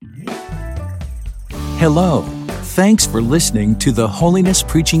Hello. Thanks for listening to the Holiness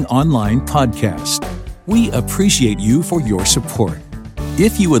Preaching Online podcast. We appreciate you for your support.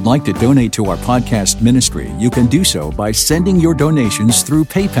 If you would like to donate to our podcast ministry, you can do so by sending your donations through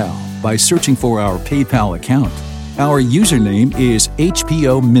PayPal by searching for our PayPal account. Our username is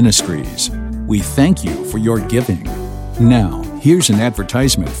HPO Ministries. We thank you for your giving. Now, here's an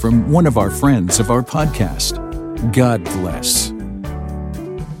advertisement from one of our friends of our podcast. God bless.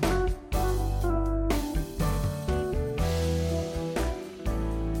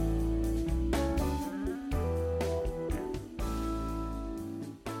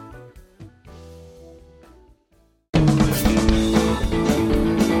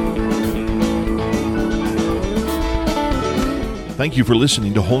 Thank you for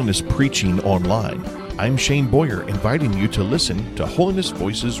listening to Holiness Preaching Online. I'm Shane Boyer, inviting you to listen to Holiness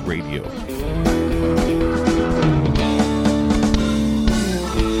Voices Radio.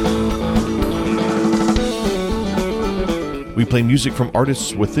 We play music from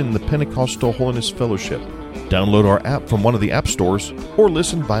artists within the Pentecostal Holiness Fellowship. Download our app from one of the app stores or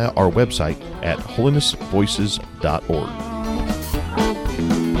listen via our website at holinessvoices.org.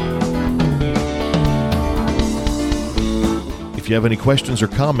 If you have any questions or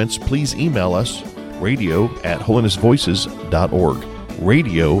comments, please email us radio@holinessvoices.org.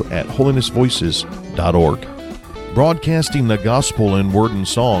 radio@holinessvoices.org. Broadcasting the gospel in word and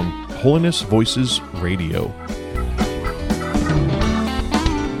song, Holiness Voices Radio.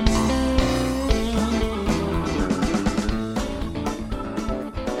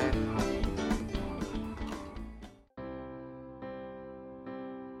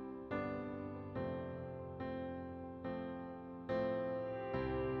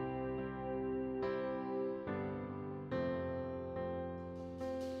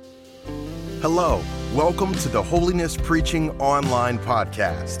 Hello, welcome to the Holiness Preaching Online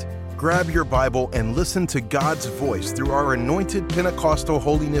podcast. Grab your Bible and listen to God's voice through our anointed Pentecostal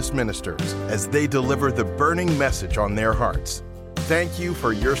holiness ministers as they deliver the burning message on their hearts. Thank you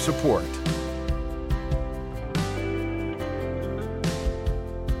for your support.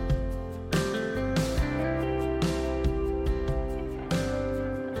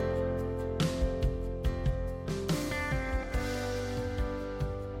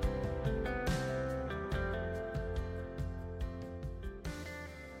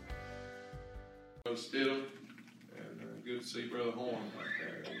 Stidham, and good to see Brother Horn right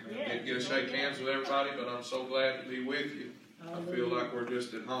there. Didn't get to shake hands with everybody, but I'm so glad to be with you. I feel like we're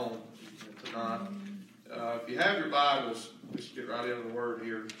just at home tonight. If you have your Bibles, let's get right into the Word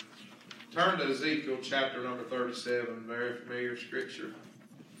here. Turn to Ezekiel chapter number 37, very familiar scripture.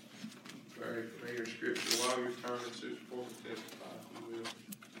 Very familiar scripture. While you're turning to before we testify, if you will.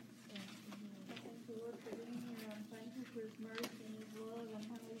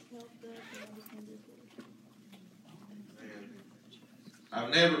 I've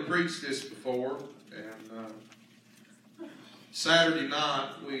never preached this before, and Saturday night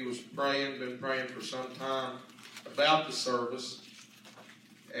we was been praying for some time about the service,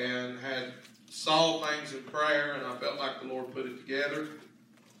 and had saw things in prayer, and I felt like the Lord put it together.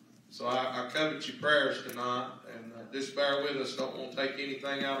 So I covet your prayers tonight, and just bear with us. Don't want to take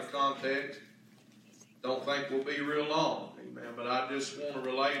anything out of context. Don't think we'll be real long, amen. But I just want to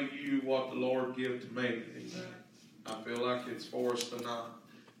relay to you what the Lord gave to me, amen. I feel like it's for us tonight.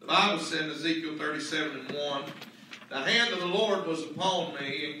 The Bible said in Ezekiel 37:1, the hand of the Lord was upon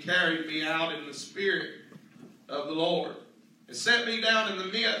me and carried me out in the spirit of the Lord, and set me down in the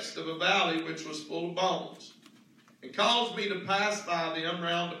midst of a valley which was full of bones, and caused me to pass by them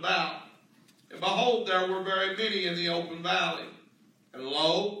round about. And behold, there were very many in the open valley, and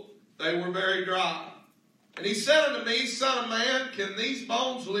lo, they were very dry. And he said unto me, Son of man, can these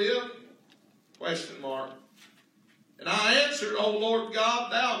bones live? Question mark. And I answered, O Lord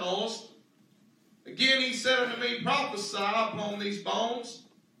God, thou knowest. Again he said unto me, Prophesy upon these bones,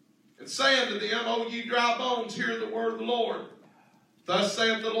 and say unto them, O ye dry bones, hear the word of the Lord. Thus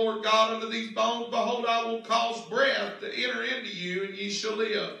saith the Lord God unto these bones, Behold, I will cause breath to enter into you, and ye shall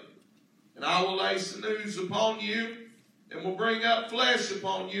live. And I will lay sinews upon you, and will bring up flesh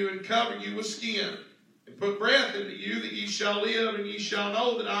upon you, and cover you with skin, and put breath into you, that ye shall live, and ye shall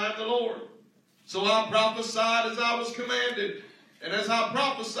know that I am the Lord. So I prophesied as I was commanded. And as I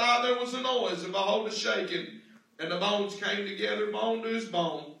prophesied, there was a noise, and behold, a shaking. And the bones came together, bone to his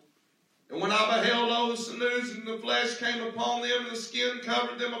bone. And when I beheld, lo, the sinews and the flesh came upon them, and the skin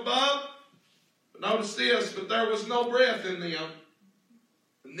covered them above. But notice this, but there was no breath in them.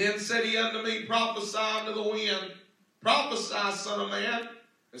 And then said he unto me, Prophesy unto the wind. Prophesy, son of man,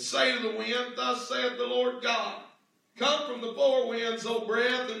 and say to the wind, Thus saith the Lord God, Come from the four winds, O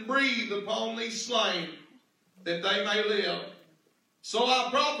breath, and breathe upon these slain, that they may live. So I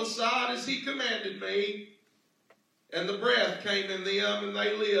prophesied as he commanded me, and the breath came in them, and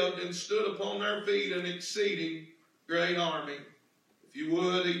they lived and stood upon their feet, an exceeding great army. If you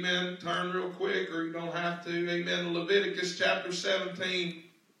would, amen, turn real quick, or you don't have to, amen, Leviticus chapter 17,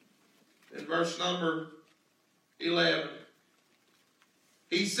 and verse number 11.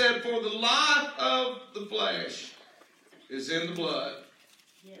 He said, for the life of the flesh is in the blood,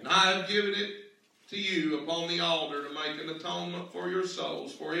 and I have given it to you upon the altar to make an atonement for your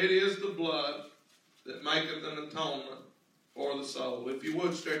souls, for it is the blood that maketh an atonement for the soul. If you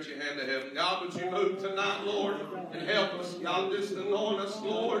would, stretch your hand to heaven. God, would you move tonight, Lord, and help us. God, just anoint us,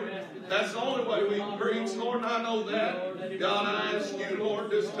 Lord. That's the only way we can preach, Lord, and I know that. God, I ask you,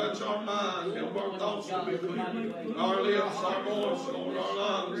 Lord, just touch our mind. Help our thoughts to be clear. Our lips, our voice, Lord, our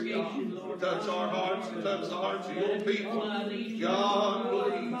lungs, God. Touch our hearts and touch the hearts of your people. God,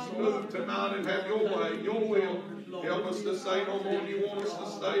 please move tonight and have your way, your will. Help us to say no more than you want us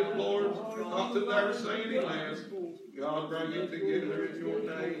to say, Lord. Not that there say any less. God, bring it together in your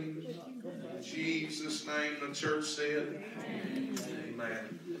name. In Jesus' name, the church said,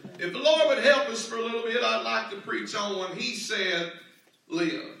 amen. If the Lord would help us for a little bit, I'd like to preach on when he said,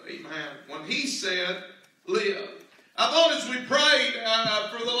 live. Amen. When he said, live. I thought as we prayed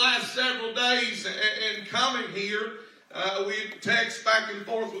for the last several days and coming here, we text back and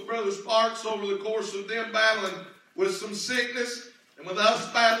forth with Brother Sparks over the course of them battling with some sickness and with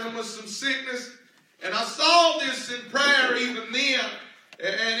us battling with some sickness. And I saw this in prayer even then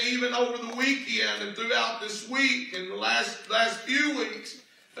and even over the weekend and throughout this week and the last few weeks.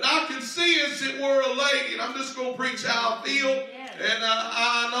 But I can see as it were a lady, and I'm just going to preach how I feel. And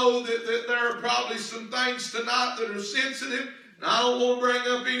I know that there are probably some things tonight that are sensitive. And I don't want to bring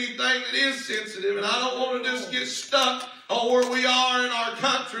up anything that is sensitive. And I don't want to just get stuck on where we are in our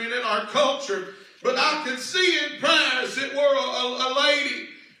country and in our culture. But I can see in prayer as it were a lady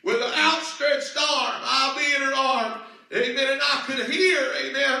with an outstretched arm, I'll be in her arm, amen, and I could hear,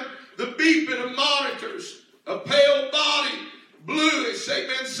 amen, the beeping of monitors, a pale body, bluish,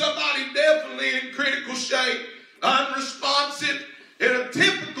 amen, somebody definitely in critical shape, unresponsive, in a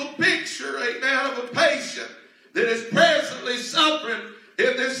typical picture, amen, of a patient that is presently suffering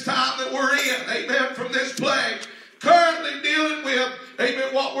in this time that we're in, amen, from this plague, currently dealing with,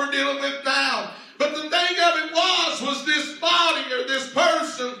 amen, what we're dealing with now. But the thing of it was this body or this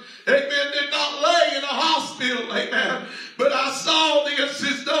person, amen, did not lay in a hospital, amen. But I saw this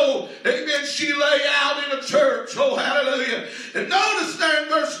as though, amen, she lay out in a church. Oh, hallelujah. And notice there in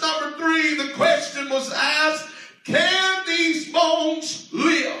verse number 3, the question was asked, can these bones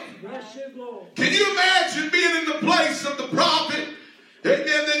live? Can you imagine being in the place of the prophet, amen,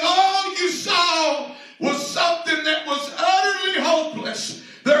 that all you saw was something that was utterly hopeless?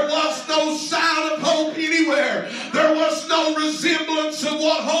 There was no sign of hope anywhere. There was no resemblance of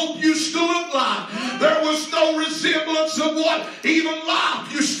what hope used to look like. There was no resemblance of what even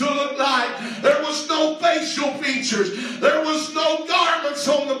life used to look like. There was no facial features. There was no garments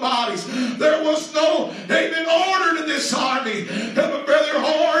on the bodies. There was no, amen, order to this army. But Brother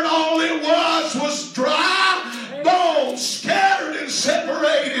Horn, all it was dry bones scattered and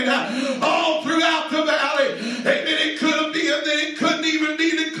separated all throughout the valley. Amen. It could have been that it couldn't even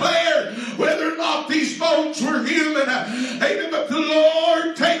be declared whether or not these bones were human. Amen. But the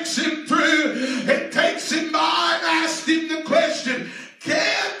Lord takes him through and takes him by and asks him the question,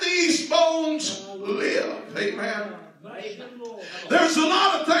 can these bones live? Amen. There's a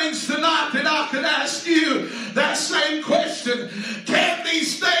lot of things tonight that I could ask you that same question. Can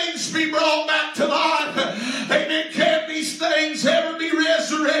these things be brought back to life? Amen. Can these things ever be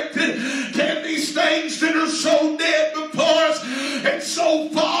resurrected? Can these things that are so dead before us and so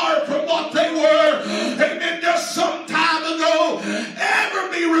far from what they were, amen, just some time ago,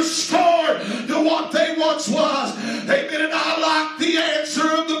 ever be restored to what they once was? Amen. And I like the answer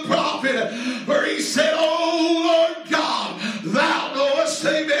of the prophet where he said, oh Lord God, thou knowest,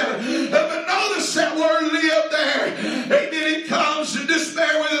 amen. But notice that word live there. Amen. It comes, and just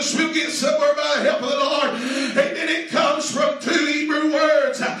bear with us, we'll get somewhere by the help of the Lord. Amen. It comes from 2 Hebrew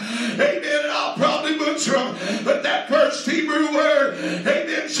words. Amen. And I'll probably butcher them. But that first Hebrew word,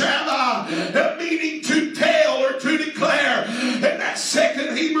 amen, Shammah, meaning to tell or to declare. And that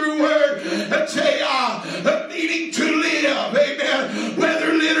second Hebrew word, Teah, meaning to live. Amen.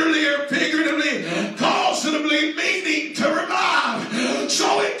 Whether literally or figuratively, causatively, meaning to revive.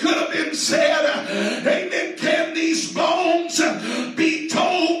 So it could have been said, amen, can these bones be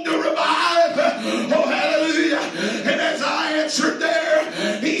told to revive? Oh, hallelujah. And as I answered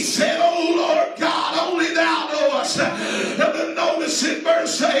there, he said, oh Lord God, only thou knowest.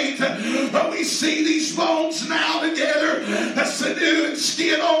 faith. We see these bones now together, sinew and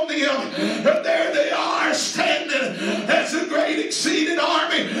skin on them. There they are, standing as a great exceeding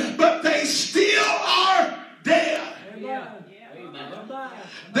army, but they still are dead.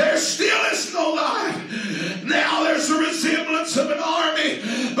 There still is no life. Now there's a resemblance of an army,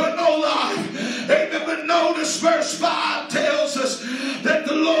 but no life. Amen. But notice verse 5 tells us that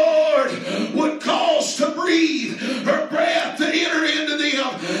the Lord would cause to breathe her breath to enter into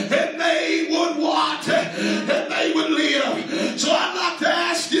them, and they would what? And they would live. So I'd like to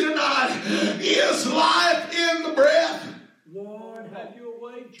ask you tonight, is life in the breath? Lord, have your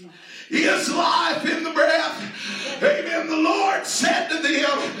way, Jesus. Is life in the breath? Amen. The Lord said to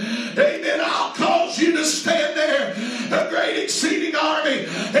them, amen, I'll cause you to stand there, a great exceeding army,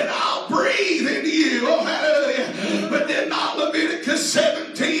 and I'll breathe into you. Oh, hallelujah. But did not Leviticus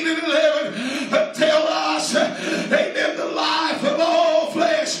 17 and 11 tell us, amen, the life of all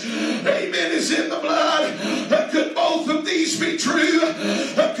flesh, amen, is in the blood? Could both of these be true?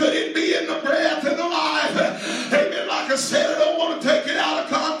 Could it be in the breath and the life? Amen. Like I said, I don't want to take it out of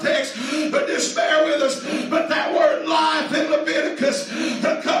context, but just bear with us. But that word life in Leviticus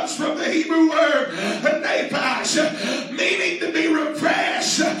comes from the Hebrew word naphash, meaning to be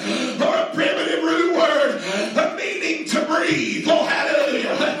refreshed, or a primitive root word meaning to breathe. Oh,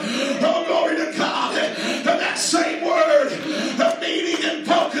 hallelujah. Oh, glory to God. That same word meaning and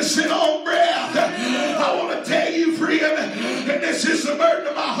focusing on breath. I want to tell you, friend, and this is the burden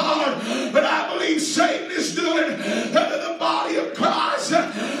of my heart, but I believe Satan is doing to the body of Christ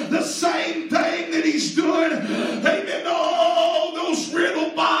the same thing that he's doing, amen, all those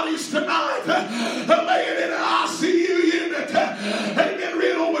riddled bodies tonight, laying in an ICU unit, amen,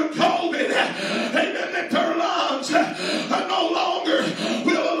 riddled with COVID, amen, that their lungs no longer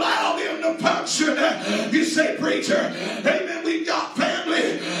will allow them to function. You say, preacher, amen, we've got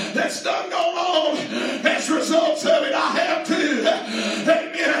family that's done gone on as results of it. I have too,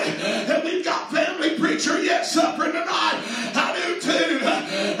 amen, and we've got family, preacher, yet suffering tonight. I do too,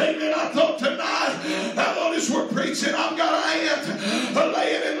 amen. I thought tonight, as we're preaching, I've got an aunt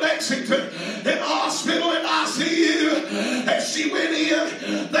laying in Lexington in the hospital in ICU, as she went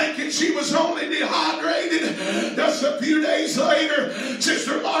in thinking she was only dehydrated. Just a few days later,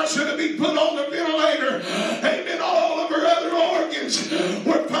 Sister Marcia to be put on the ventilator. Amen. All of her other organs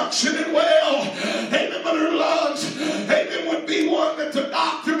were functioning well. Amen. But her lungs, amen, would be one that the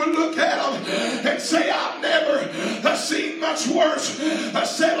doctor would look at them and say, I've never seen much worse a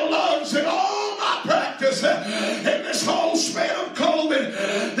set of lungs in all my practice in this whole span of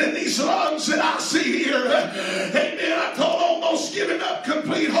COVID than these lungs that I see here. Amen. I thought almost giving up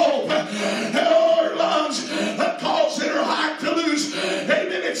complete hope. Her lungs causing her heart to lose,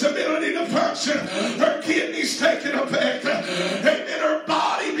 amen, its ability to function. Her kidneys taking effect. Amen. Her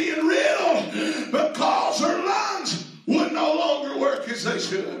body being riddled because her lungs would no longer work as they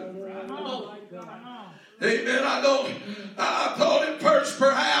should. Amen. I thought at first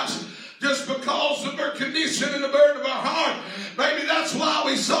perhaps just because of her condition and the burden of her heart, maybe that's why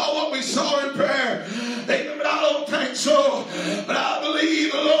we saw what we saw in prayer. Amen. But I don't think so. But I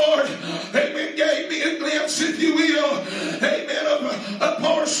believe the Lord, amen, gave me a glimpse, if you will, amen, of a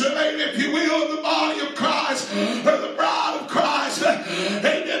portion, amen, if you will, of the body of Christ, or the bride of Christ,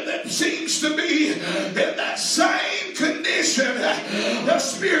 amen, that seems to be in that same condition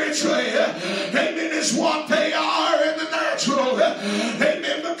spiritually, amen, is what they are in the natural,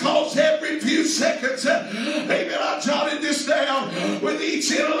 amen, because every few seconds, amen, I jotted this down, with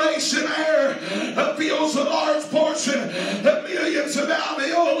each inhalation air fills a large portion of millions of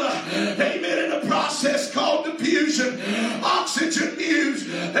alveoli, amen, in a process called diffusion. Oxygen moves,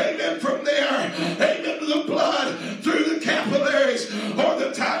 amen, from there, amen, to the blood, through the capillaries, or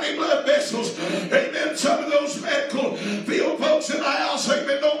the tiny blood vessels, amen. Some of those medical field folks in the house,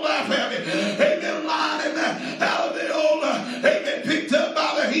 amen, don't laugh at me, amen, lying in the alveola, amen, picked up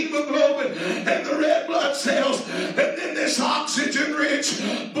by the hemoglobin and the red blood cells, and then this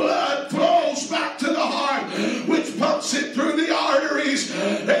oxygen-rich blood flows back to the heart, which pumps it through the arteries,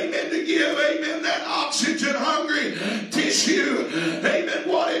 amen, to give, amen, that oxygen-hungry tissue, amen,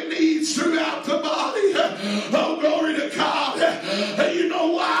 what it needs throughout the body. Oh, glory to God. You know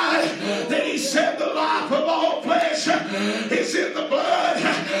why? That he said the life of all flesh is in the blood,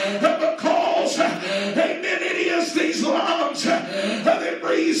 because, amen, it is these lungs that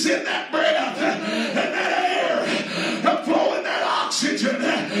breathes in that breath and that air, flowing that oxygen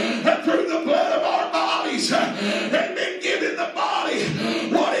through the blood of our bodies, amen, giving the body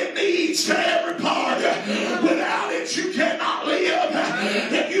what it needs to every part. Without it, you cannot live.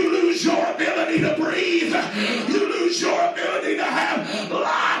 If you lose your ability to breathe, you lose your ability to have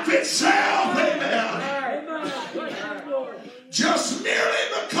life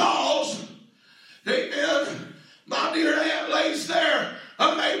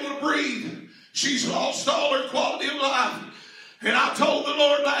I told the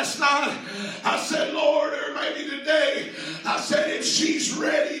Lord last night, I said, Lord, or maybe today, I said, if she's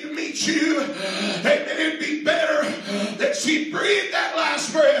ready to meet you, amen, it'd be better that she breathed that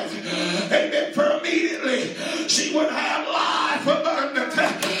last breath, amen, for immediately she would have life abundant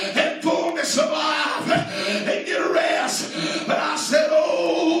and fullness of life and get a rest. But I said,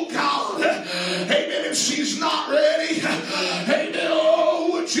 oh God, amen, if she's not ready, amen,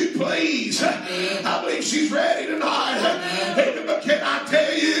 oh, would you please? I believe she's ready tonight. Amen, but can I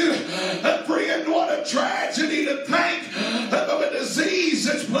tell you, friend, what a tragedy to think of a disease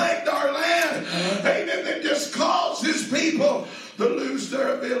that's plagued our land, amen, that just causes people to lose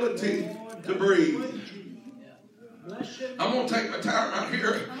their ability to breathe. I'm going to take my time right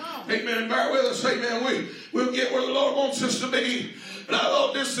here. Amen. Bear with us. Amen. We'll get where the Lord wants us to be. But I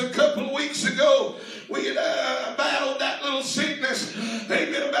thought just a couple of weeks ago, we had battled that little sickness,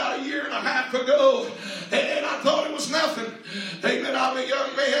 amen, about a year and a half ago. And I thought it was nothing. Amen. I'm a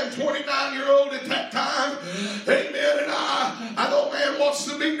young man, 29-year-old at that time. Amen. And I thought, man, what's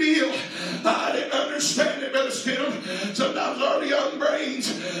the big deal? I didn't understand it, Brother Stidham. Sometimes our young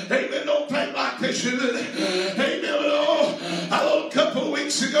brains, amen, don't think like they should. Amen. I thought a couple of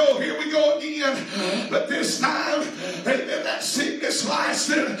weeks ago, here we go again. But this time, amen, that sickness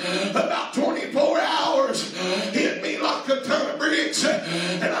lasted about 24 hours. Hit me like a ton of bricks.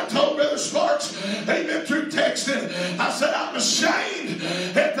 And I told Brother Sparks, amen, through texting, I said, I'm ashamed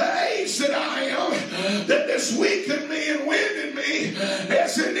at the age that I am, that this weakened me and winded me.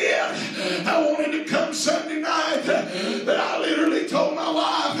 Yes, it did. I wanted to come Sunday night, but I literally told my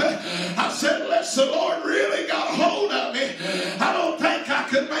wife, I said, unless the Lord really got a hold of me, I don't think I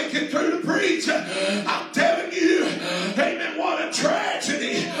could make it through to preach. I'm telling you, amen, what a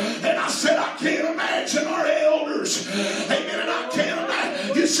tragedy. And I said, I can't imagine our elders, amen, and I can't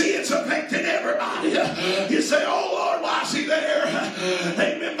imagine. You see, it's affecting everybody. You say, oh Lord, why is he there?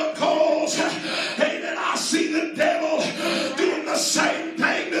 Amen, because, amen, I see the devil doing the same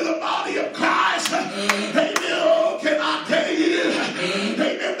thing to the body of Christ. Amen, oh, can I tell you,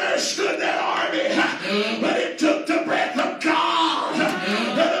 amen, there stood that army, but it took the breath of God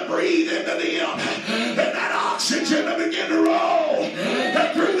to breathe into them, and that oxygen to begin to roll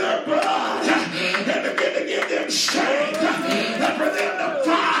through their blood and begin to give them strength for them to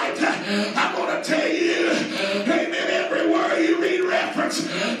fight. I'm going to tell you, amen, everywhere you read reference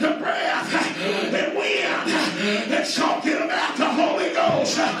to breath and wind, it's talking about the Holy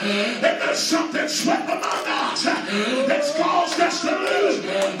Ghost. And there's something swept among us that's caused us to lose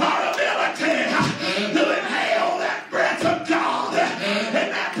our ability to inhale that breath of God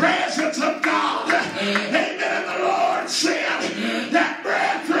and that presence of God. Amen. And the Lord sent that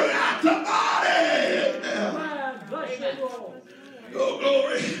breath throughout the body. Oh,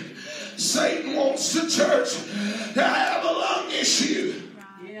 glory. Satan wants the church to have a lung issue.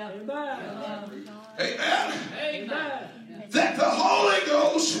 Amen. Amen. That the Holy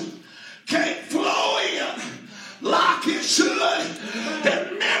Ghost can't flow in like it should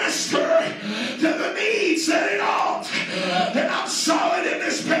and minister to the needs that it ought. And I saw it in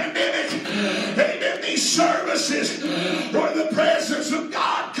this pandemic. Amen. These services where the presence of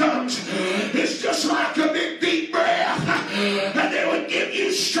God comes, it's just like a big deep breath, and it would give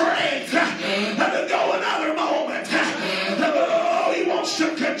you strength to go another moment. Oh, he wants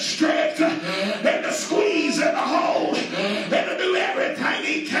to constrict and to squeeze and to hold and to do everything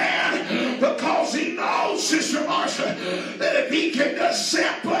he can, because he knows, Sister Marsha, that if he can just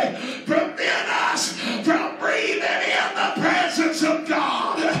simply prevent us from breathing in the presence of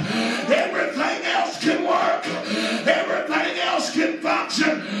God, everything else can work, everything else can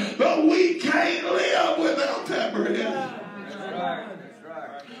function, but we can't live without that breath.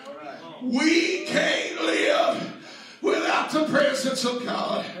 We can't live without the presence of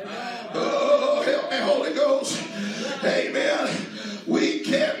God. Oh, help me, Holy Ghost. Amen. We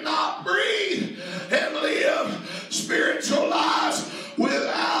cannot breathe and live spiritual lives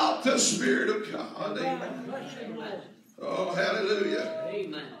without the Spirit of God. Amen. Oh, hallelujah.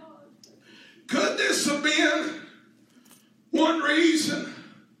 Amen. Could this have been one reason,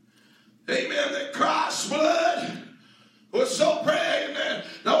 amen, that Christ's blood was so pregnant?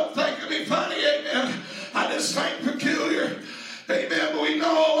 Don't think of me funny, amen. I just think peculiar. Amen. But we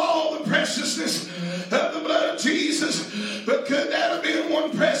know all the preciousness of the blood of Jesus. But could that have been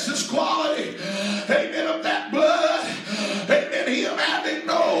one precious quality, amen, of that blood? Amen. Him having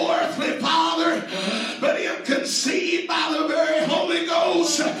no earthly father, but him conceived by the very Holy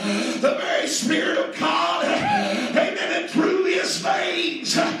Ghost, the very Spirit of God. Amen. And through his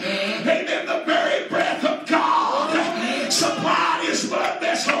veins, amen, the very breath of God supplied his blood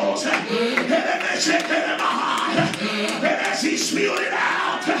vessels. And as he spewed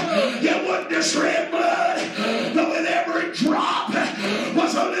this red blood, though in every drop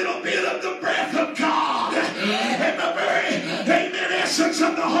was a little bit of the breath of God and the very, amen, essence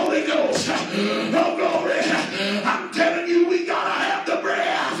of the Holy Ghost. Oh, glory. I'm telling you, we got to have the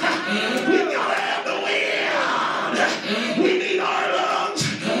breath. We got to have the wind. We need our lungs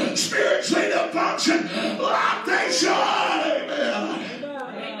spiritually to function like they should. Amen.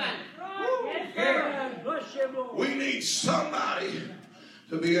 We need somebody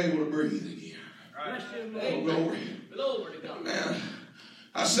to be able to breathe again. Oh, glory. Amen.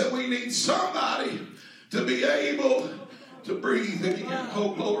 I said we need somebody to be able to breathe again.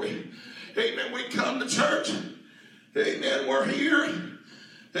 Oh, glory. Amen. We come to church. Amen. We're here.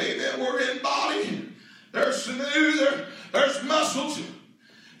 Amen. We're in body. There's sinew. There's muscles,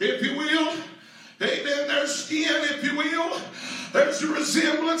 if you will. Amen. There's skin, if you will. There's the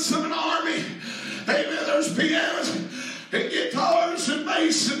resemblance of an army. Amen. There's pianos and guitars and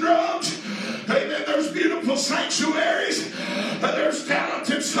bass and drums. Amen. There's beautiful sanctuaries. There's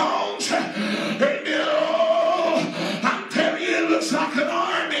talented songs. Amen. Oh, I'm telling you, it looks like an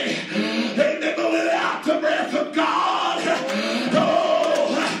army. Amen. But without the breath of God.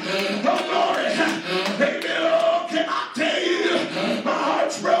 Oh, glory. Amen. Oh, can I tell you, my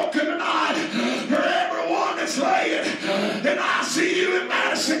heart's broken tonight for everyone that's laying in ICU in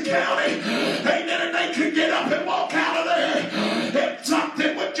Madison County. Amen. And they could get up and walk out of there if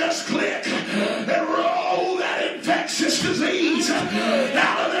something would just click and roll that infectious disease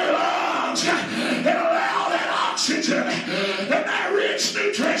out of their lungs and allow that oxygen and that rich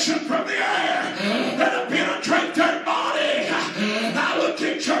nutrition from the air to penetrate their body. I look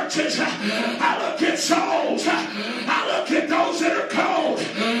at churches, I look at souls, I look at those that are cold,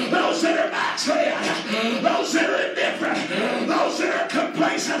 those that are backslid, those that are indifferent, those that are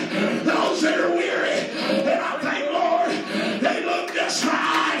complacent, those that are weary. And I think, Lord, they look just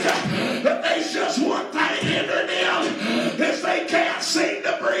right, but there's just one thing hindering them, is they can't seem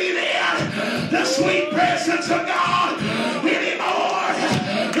to breathe in the sweet presence of God anymore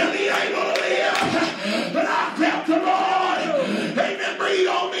to be able to live. But I felt the Lord, amen, breathe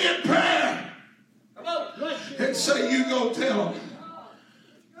on me in prayer and say, you go tell them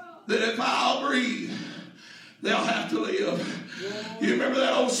that if I'll breathe, they'll have to live. You remember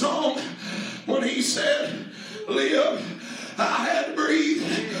that old song when he said, live, I had to breathe.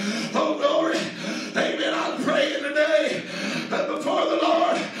 Oh, glory. Amen. I'm praying today before the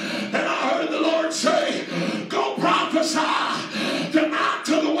Lord, and I heard the Lord say, go prophesy tonight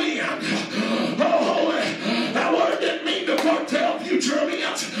to the wind. Oh, holy. That word didn't mean to foretell future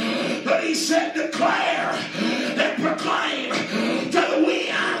events, but he said declare and proclaim to the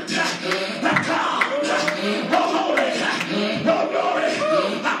wind that comes. Oh, holy. Oh, glory.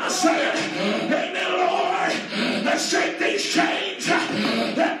 I'm saying, amen, Lord. Let's shake these chains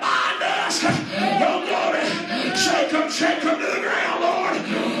that bind us. Oh, glory. Shake them to the ground, Lord.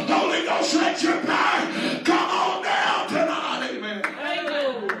 Holy Ghost, let your power come on down tonight. Amen.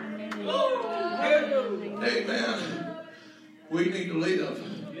 Amen. We need to live.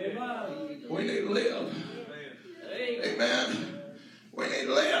 We need to live. Amen. We need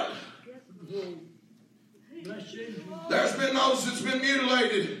to live. There's been those that's been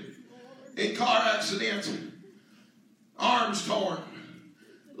mutilated in car accidents. Arms torn.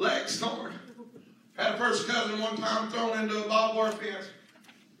 Legs torn. Had a first cousin one time thrown into a barbed wire fence.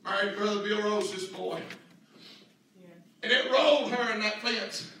 Married Brother Bill Rose's boy. And it rolled her in that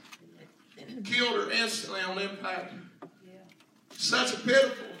fence. Killed her instantly on impact. Such a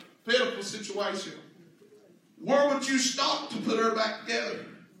pitiful, pitiful situation. Where would you stop to put her back together?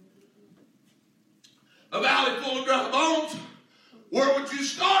 A valley full of dry bones. Where would you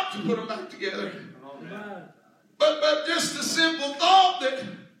start to put them back together? But just a simple thought that,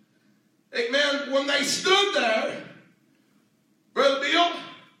 amen, when they stood there, Brother Bill,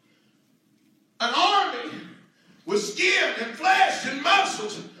 an army with skin and flesh and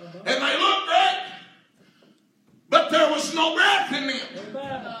muscles, and they looked great, but there was no breath in them.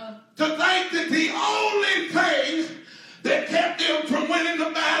 To think that the only thing that kept them from winning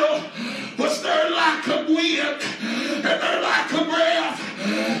the battle was their lack of wind and their lack of breath.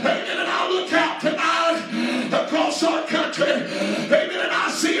 Amen. And I look out tonight across our country, amen, and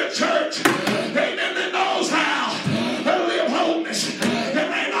I see a church, amen, that knows how to live holiness, and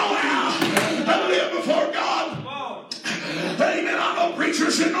they know how to live before God. Amen. I know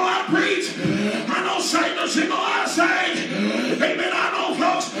preachers that know how to preach. I know singers that know how to sing. Amen. I know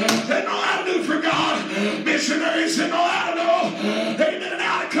folks that know how to do for God. Missionaries that know how to know. Amen. And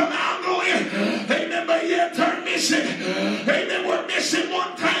how to come out and go in. Amen. But yet they're missing. Amen. We're missing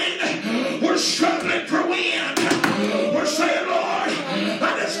one thing. We're struggling for wind. We're saying, Lord,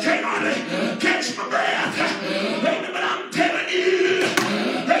 I just cannot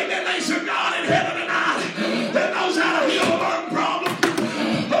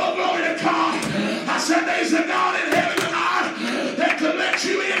as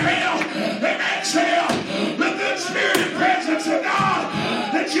you inhale and exhale the good spirit and presence of God,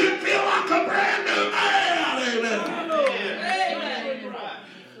 that you'd feel like a brand new man. Amen.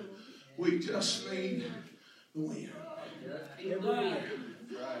 We just need the wind.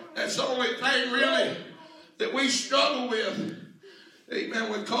 That's the only thing really that we struggle with,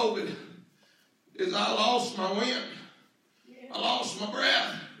 amen, with COVID, is I lost my wind. I lost my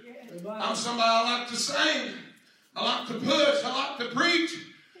breath. I'm somebody I like to sing. I like to push. I like to preach.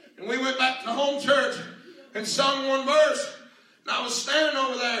 And we went back to home church and sung one verse. And I was standing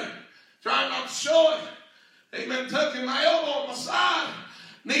over there trying not to show it. Amen. Tucking my elbow on my side,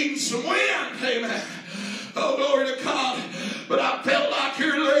 needing some wind. Amen. Oh, glory to God. But I felt like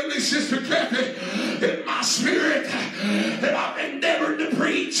here lately, Sister Kathy, in my spirit, that I've endeavored to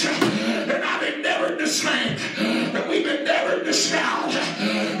preach, and I've endeavored to sing, and we've endeavored to shout,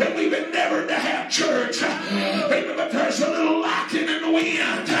 and we've endeavored to have church. Amen. But there's a little lacking in the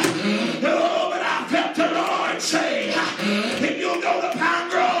wind. Oh, but I felt the Lord say, if you'll go to Pine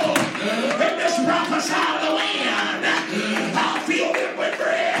Grove and just prophesy the wind, I'll fill them with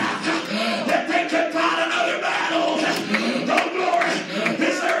breath that they can fight another battle. Oh, glory.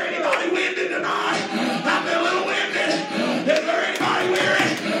 Is there anybody winded tonight? I've been a little winded. Is there anybody weary?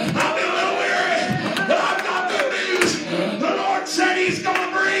 I've been a little weary. But I've got good news. The Lord said He's going to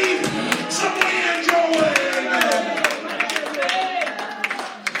breathe some wind your way.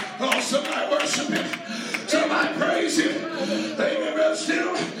 Oh, somebody worship Him. Somebody praise Him. Amen, Brother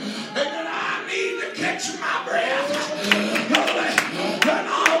Still. Amen. I need to catch my breath. But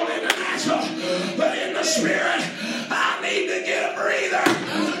not only in the natural, but in the spirit. I need to get a breather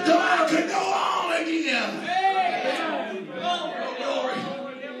so I can go on again. Oh, glory.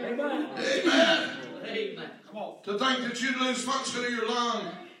 Amen. To think that you'd lose function of your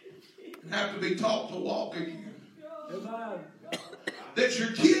lung and have to be taught to walk again. That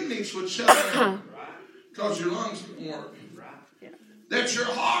your kidneys would shut down because your lungs didn't work. That your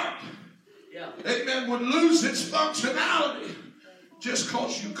heart, amen, would lose its functionality just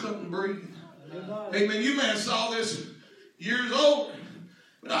because you couldn't breathe. Amen. You may have saw this years older,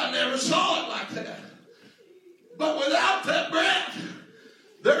 but I never saw it like that. But without that breath,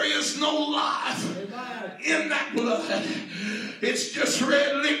 there is no life in that blood. It's just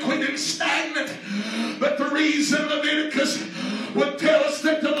red liquid and stagnant. But the reason Leviticus would tell us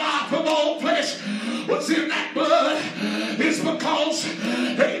that the life of all flesh was in that blood is because,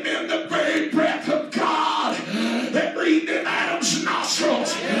 amen, the very breath of God that breathed in Adam's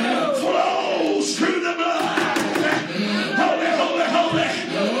nostrils flows through the blood. Holy, holy, holy.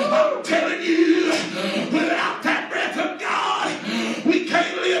 I'm telling you, without that breath of God, we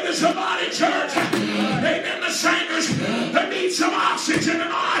can't live as a body, church. Amen. The singers, they need some oxygen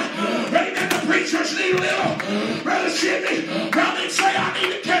tonight. Amen. The preachers need a little. Brother Sidney, probably say, I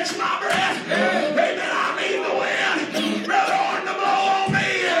need to catch my breath. Amen. I need the wind. Brother Orton to blow on me.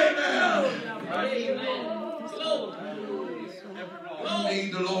 Amen. I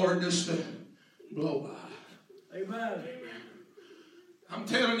need the Lord just to blow by. Amen. I'm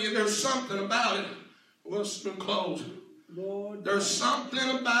telling you, there's something about it. We'll soon close. Lord. There's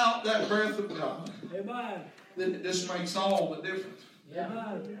something about that breath of God. Amen. That just makes all the difference.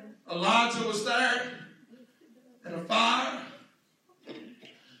 Amen. Elijah was there, and a fire,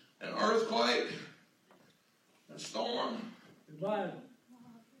 an earthquake, a storm. Amen.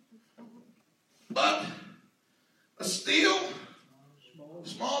 But a still,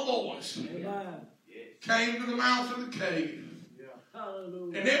 small voice came to the mouth of the cave.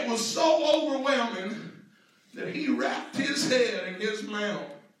 And it was so overwhelming that he wrapped his head in his mantle.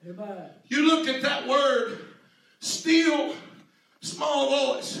 Amen. You look at that word, still, small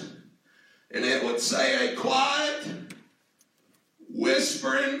voice, and it would say a quiet,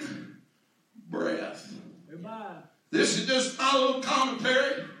 whispering breath. Amen. This is just my little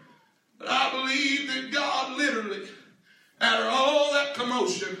commentary, but I believe that God literally, after all that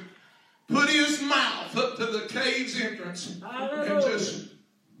commotion, put his mouth up to the cave's entrance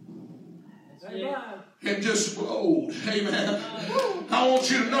and just flowed. Amen. I want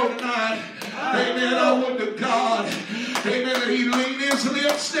you to know tonight, amen, I would to God, amen, that he leaned his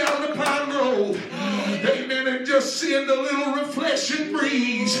lips down the Pine Grove, amen, and just send a little refreshing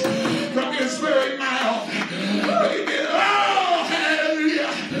breeze from his very mouth. Amen. Oh,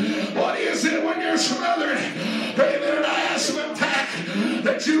 hallelujah. What is it when you're smothered? Amen. An asthma attack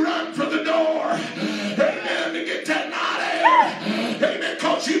that you run for the door. Amen. To get that night air. Amen.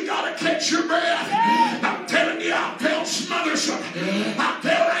 Because you've got to catch your breath. I'm telling you, I felt smothersome. I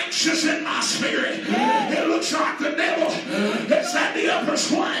felt anxious in my spirit. It looks like the devil is at the upper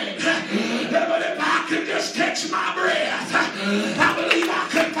swing. But if I could just catch my breath, I believe I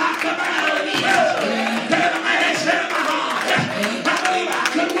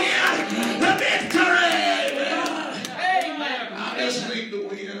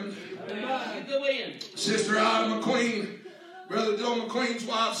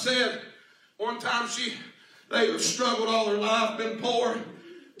wife said one time they have struggled all their life, been poor,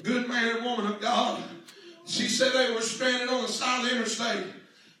 good man and woman of God. She said they were stranded on the side of the interstate.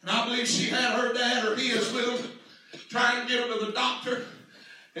 And I believe she had her dad or his with them, trying to get them to the doctor.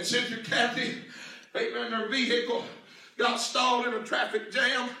 And Sister Kathy, amen, their vehicle got stalled in a traffic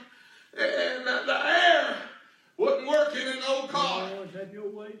jam. And the air wasn't working in the old car.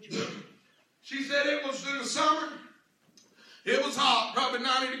 She said it was in the summer. It was hot, probably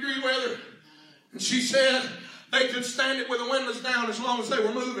 90-degree weather. And she said they could stand it with the windows down as long as they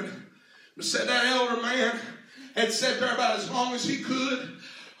were moving. But said that elder man had sat there about as long as he could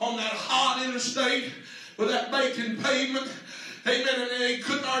on that hot interstate with that baking pavement. Amen. And he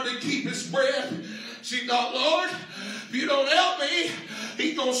couldn't hardly keep his breath. She thought, Lord, if you don't help me,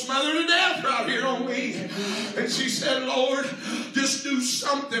 he's going to smother to death right here on me. And she said, Lord, just do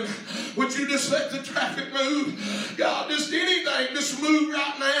something. Would you just let the traffic move? God, just anything, just move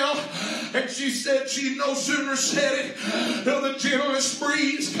right now. And she said she no sooner said it till the gentlest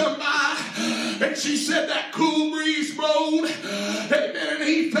breeze come by. And she said that cool breeze blowed. Amen. And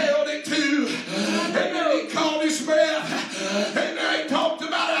he felt it too. And then he caught his breath. And they talked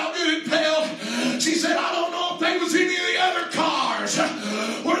about how good it felt. She said, I don't know if there was any of the other cars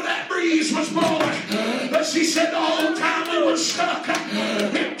where that breeze was blowing. But she said the whole time we were stuck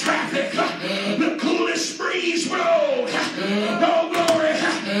in traffic, the coolest breeze blowed. Oh, glory.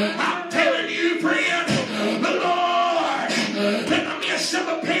 I'm telling you, friend, the Lord, in the midst of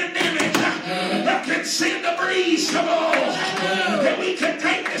a pandemic, that can send a breeze to blow. And we can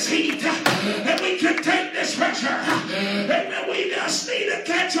take this heat, and we can take this pressure, and we just need to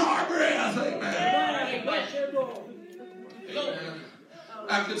catch our breath. Amen.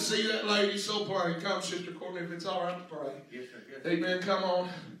 I could see that lady so pray. Come, Sister Courtney, if it's all right to pray. Yes, sir. Amen. Come on.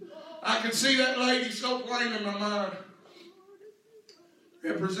 I could see that lady so plain in my mind.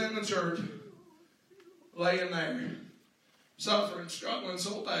 Representing the church. Laying there. Suffering, struggling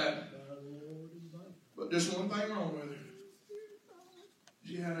so bad. But just one thing wrong with her.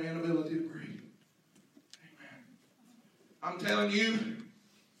 She had an inability to breathe. Amen. I'm telling you,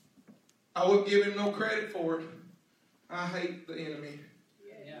 I wouldn't give him no credit for it. I hate the enemy.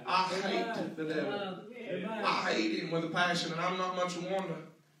 I hate the devil. I hate him with a passion, and I'm not much of one to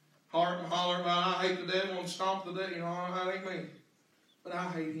heart and holler about I hate the devil and stomp the devil. You know, that ain't me. But I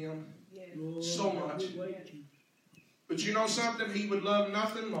hate him so much. But you know something? He would love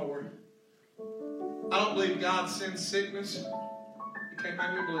nothing more. I don't believe God sends sickness. You can't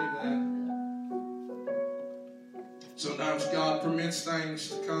make me believe that. Sometimes God permits things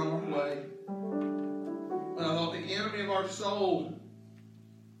to come our way. But I thought the enemy of our soul,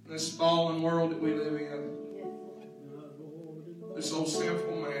 this fallen world that we live in, this old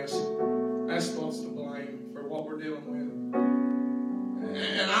sinful mess, that's supposed to blame for what we're dealing with.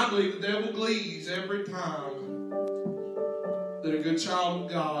 And I believe the devil glees every time that a good child of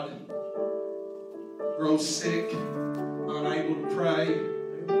God grows sick, unable to pray,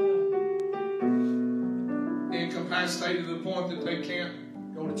 incapacitated to the point that they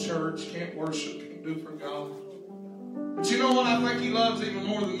can't go to church, can't worship, can't do for God. But you know what I think he loves even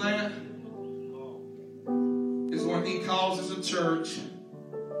more than that? Is when he causes a church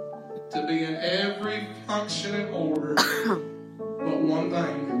to be in every function and order but one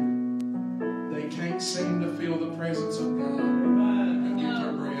thing. They can't seem to feel the presence of God and get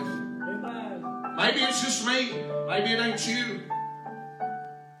their breath. Maybe it's just me. Maybe it ain't you.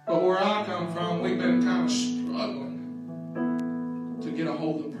 But where I come from, we've been kind of struggling to get a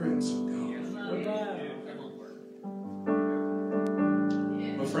hold of the presence of God.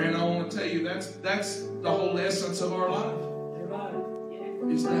 Friend, I want to tell you that's the whole essence of our life.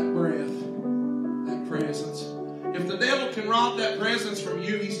 Is that breath, that presence. If the devil can rob that presence from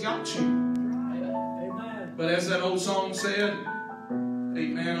you, he's got you. Amen. But as that old song said,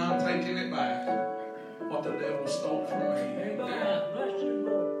 amen, I'm taking it back. What the devil stole from me. Amen.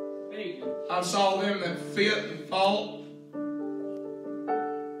 I saw them that fit and fought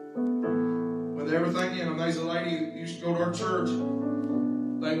with everything in them. There's a lady that used to go to our church.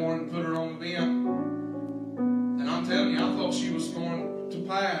 They wanted to put her on the vent. And I'm telling you, I thought she was going to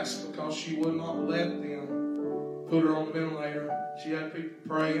pass because she would not let them put her on the ventilator. She had people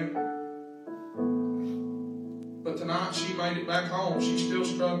praying. But tonight she made it back home. She's still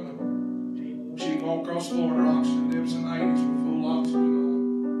struggling. She walked across the floor in her oxygen dips in the 80s with full oxygen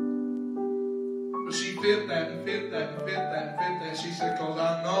on. But she fit that and fit that and fit that and fit that. She said, because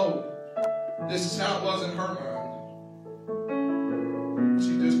I know this is how it was in her mind.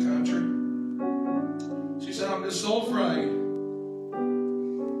 She just country. She said, I'm just so afraid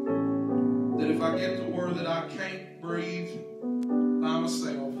that if I get to where that I can't breathe by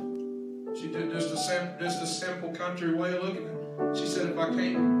myself, just a simple country way of looking at it. She said, if I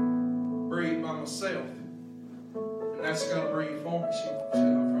can't breathe by myself, and that's got to breathe for me, she said, I'm afraid I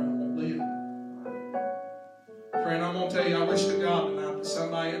won't live. Friend, I'm going to tell you, I wish to God tonight that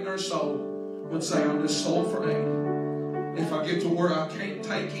somebody in their soul would say, I'm just so afraid if I get to where I can't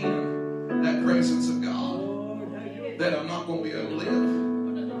take in that presence of God, that I'm not going to be able to live.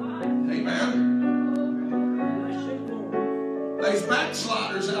 Amen. There's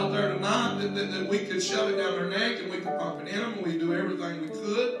backsliders out there tonight that we could shove it down their neck and we could pump it in them and we do everything we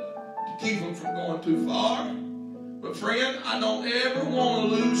could to keep them from going too far. But friend, I don't ever want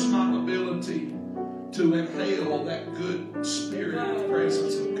to lose my ability to inhale that good spirit and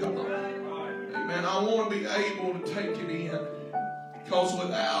presence of God. Amen. I want to be able to take it in, because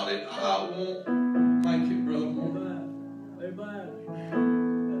without it, I won't make it, brother. Amen.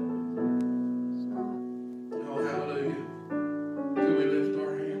 Oh, hallelujah. Can we lift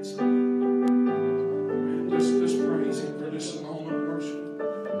our hands up? Man, just praise Him for just a moment of worship.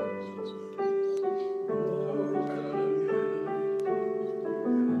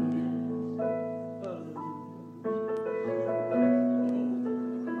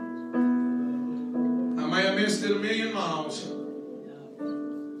 Missed it a million miles,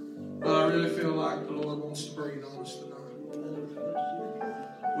 but I really feel like the Lord wants to breathe on us tonight.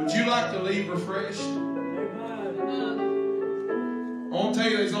 Would you like to leave refreshed? I want to tell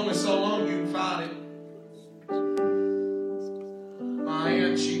you, there's only so long you can fight it. My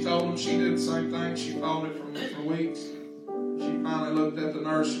aunt, she told him she did the same thing. She fought it for weeks. She finally looked at the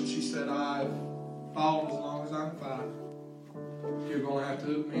nurse and she said, I've fought as long as I can fight. You're going to have to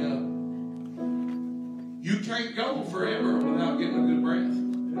hook me up. You can't go forever without getting a good breath.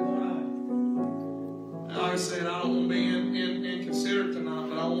 Like I said, I don't want to be inconsiderate tonight,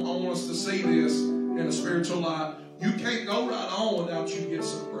 but I want us to see this in a spiritual light. You can't go right on without you get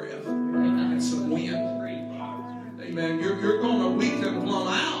some breath and some wind. Amen. You're going to weaken plumb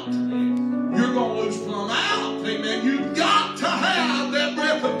out. You're going to lose plumb out. Amen. You've got to have that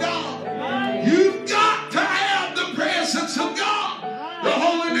breath of God. You've got to have the presence of God. The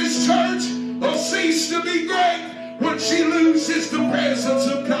Holiness Church will cease to be great when she loses the presence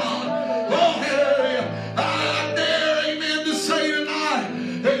of God. Oh, hallelujah. I dare, amen, to say tonight,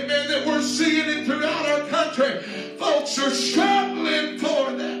 amen, that we're seeing it throughout our country. Folks are struggling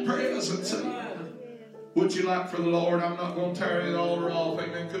for that presence. Would you like for the Lord? I'm not going to tear it all off.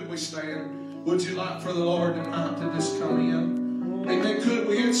 Amen. Could we stand? Would you like for the Lord tonight to just come in? Amen. Could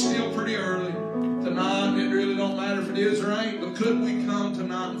we? It's still pretty early tonight. It really don't matter if it is or ain't, but could we come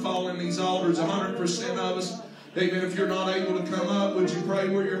tonight and fall in these altars, 100% of us? Amen. If you're not able to come up, would you pray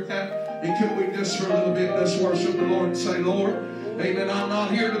where you're at? And could we just for a little bit just worship the Lord and say, Lord, amen, I'm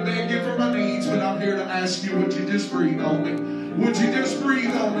not here to beg you for my needs, but I'm here to ask you, would you just breathe on me? Would you just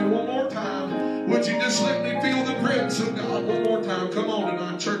breathe on me one more time? Would you just let me feel the presence of God one more time? Come on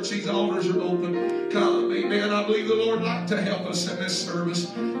tonight, church. These altars are open. Come, amen. I believe the Lord would like to help us in this service.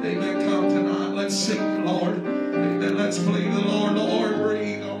 Amen. Come tonight. Let's sing, Lord. Amen. Let's plead the Lord. Lord,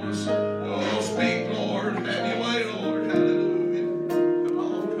 breathe on us. Oh, speak, Lord. Have your way, Lord. Hallelujah. Come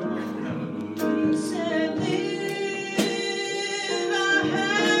on, hallelujah. He said, live, I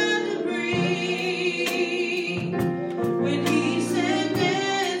had to breathe. When He said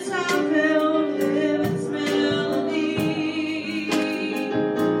dance, I felt heaven's melody.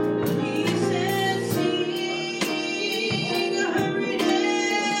 He said sing a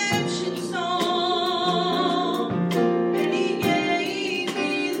redemption song, and He gave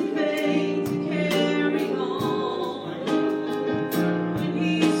me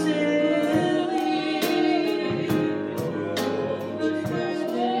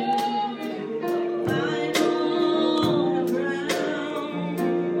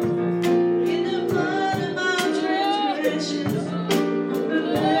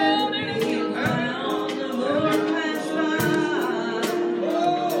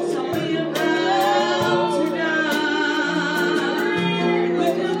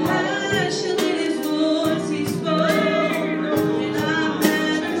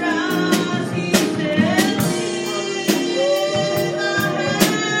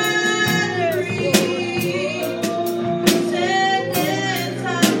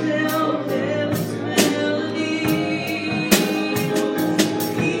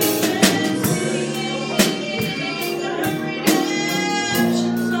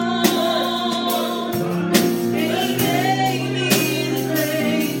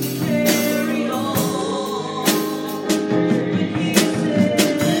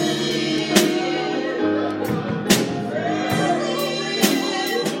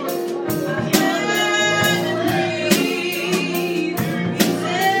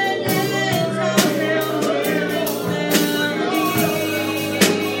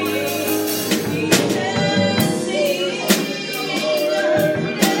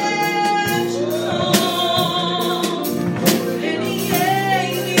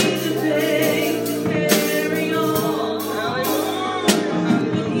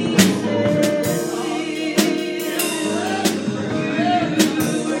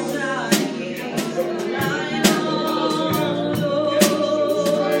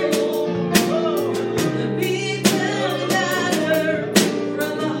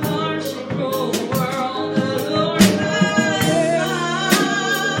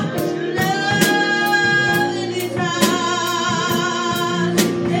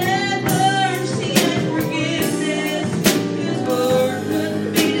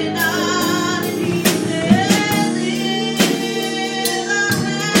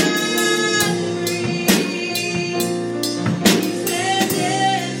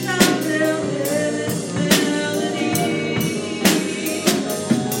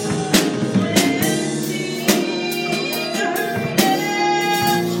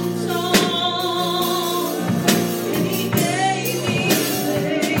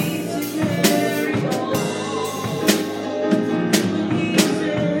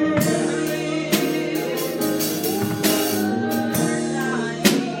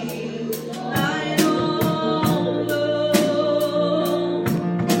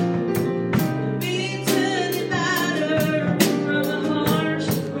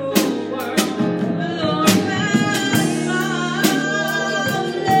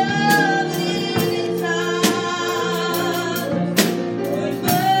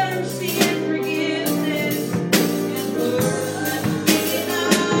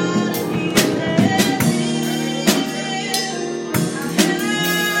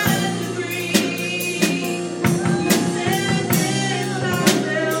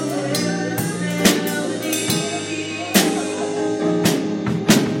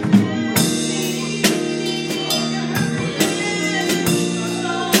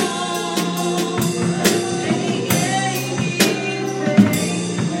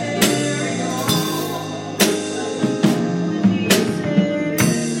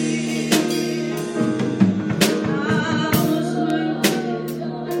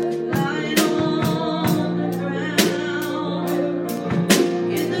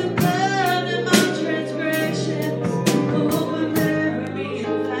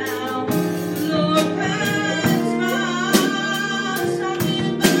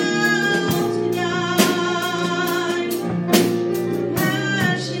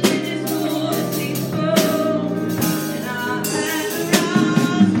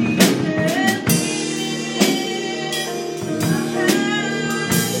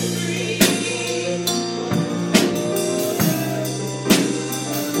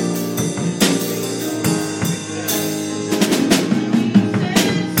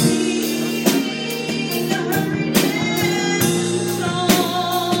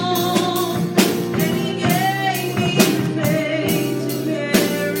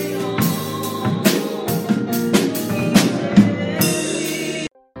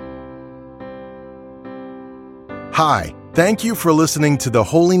Hi, thank you for listening to the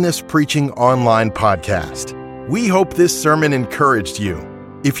Holiness Preaching Online podcast. We hope this sermon encouraged you.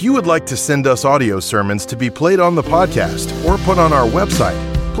 If you would like to send us audio sermons to be played on the podcast or put on our website,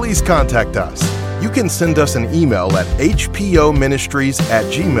 please contact us. You can send us an email at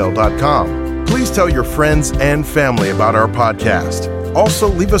hpoministries@gmail.com. Please tell your friends and family about our podcast. Also,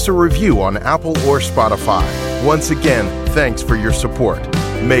 leave us a review on Apple or Spotify. Once again, thanks for your support.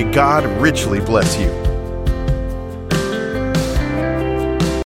 May God richly bless you.